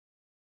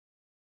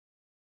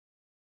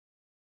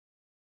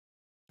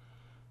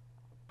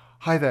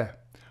Hi there,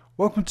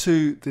 welcome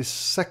to this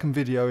second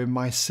video in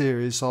my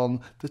series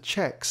on the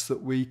checks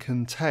that we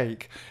can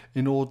take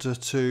in order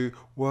to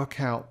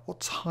work out what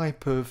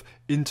type of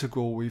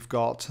integral we've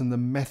got and the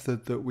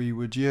method that we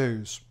would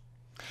use.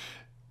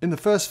 In the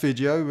first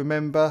video,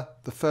 remember,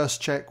 the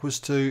first check was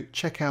to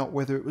check out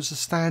whether it was a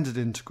standard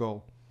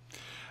integral.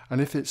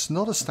 And if it's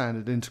not a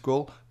standard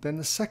integral, then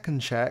the second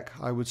check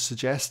I would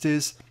suggest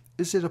is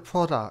it a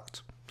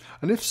product?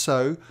 And if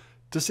so,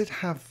 does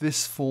it have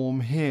this form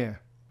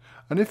here?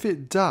 And if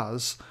it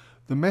does,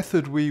 the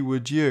method we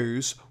would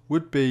use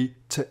would be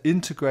to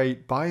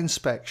integrate by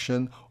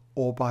inspection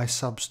or by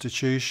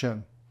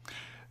substitution.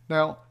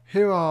 Now,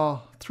 here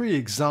are three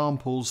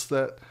examples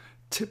that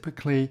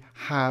typically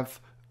have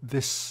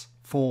this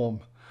form,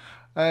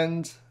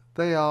 and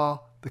they are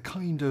the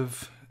kind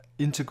of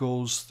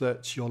integrals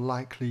that you're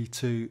likely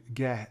to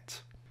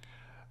get.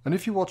 And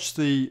if you watch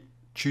the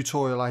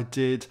tutorial I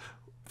did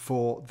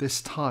for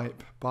this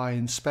type by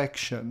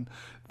inspection,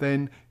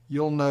 then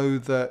you'll know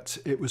that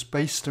it was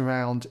based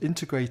around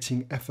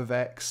integrating f of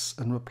x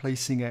and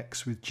replacing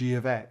x with g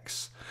of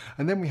x,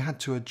 and then we had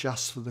to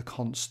adjust for the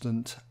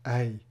constant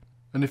a.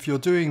 And if you're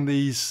doing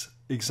these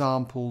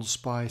examples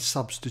by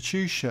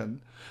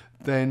substitution,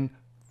 then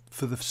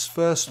for the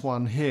first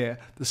one here,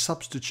 the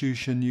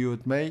substitution you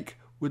would make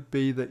would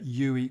be that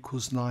u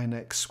equals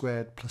 9x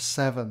squared plus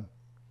 7.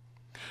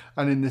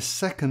 And in this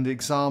second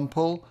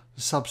example,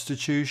 the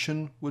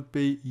substitution would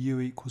be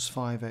u equals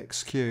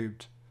 5x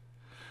cubed.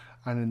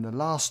 And in the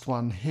last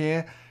one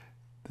here,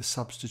 the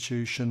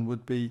substitution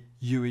would be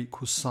u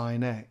equals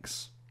sine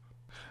x.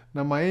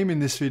 Now my aim in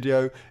this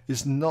video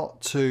is not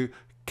to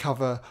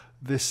cover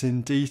this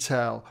in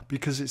detail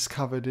because it's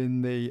covered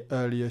in the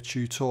earlier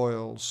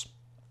tutorials.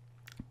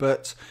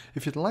 But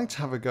if you'd like to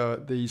have a go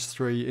at these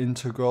three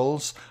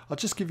integrals, I'll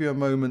just give you a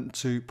moment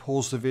to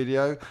pause the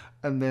video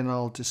and then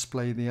I'll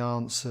display the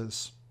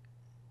answers.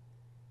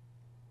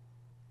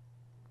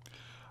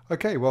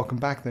 Okay, welcome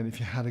back then if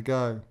you had a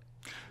go.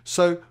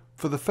 So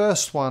for the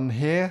first one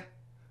here,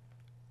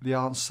 the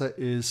answer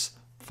is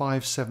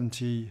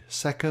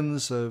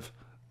 5/72 of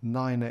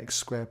 9x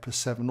squared plus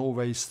 7 all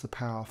raised to the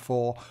power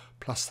 4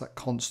 plus that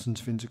constant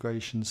of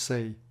integration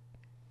c.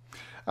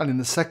 And in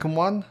the second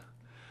one,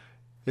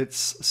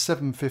 it's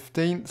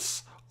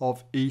 7/15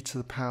 of e to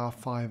the power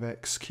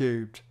 5x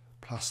cubed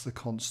plus the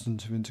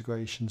constant of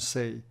integration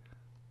c.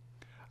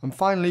 And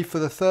finally for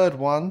the third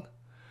one,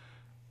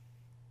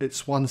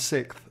 it's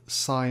 1/6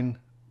 sine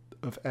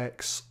of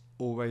x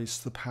all raised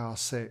to the power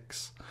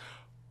 6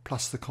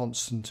 plus the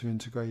constant of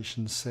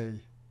integration c.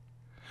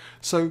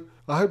 So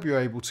I hope you're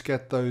able to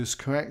get those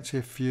correct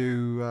if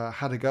you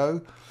had a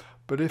go,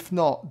 but if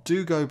not,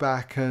 do go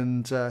back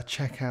and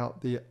check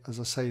out the, as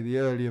I say, the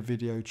earlier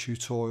video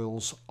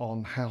tutorials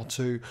on how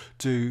to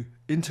do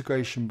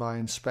integration by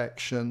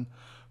inspection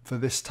for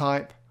this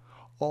type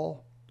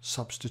or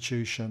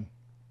substitution.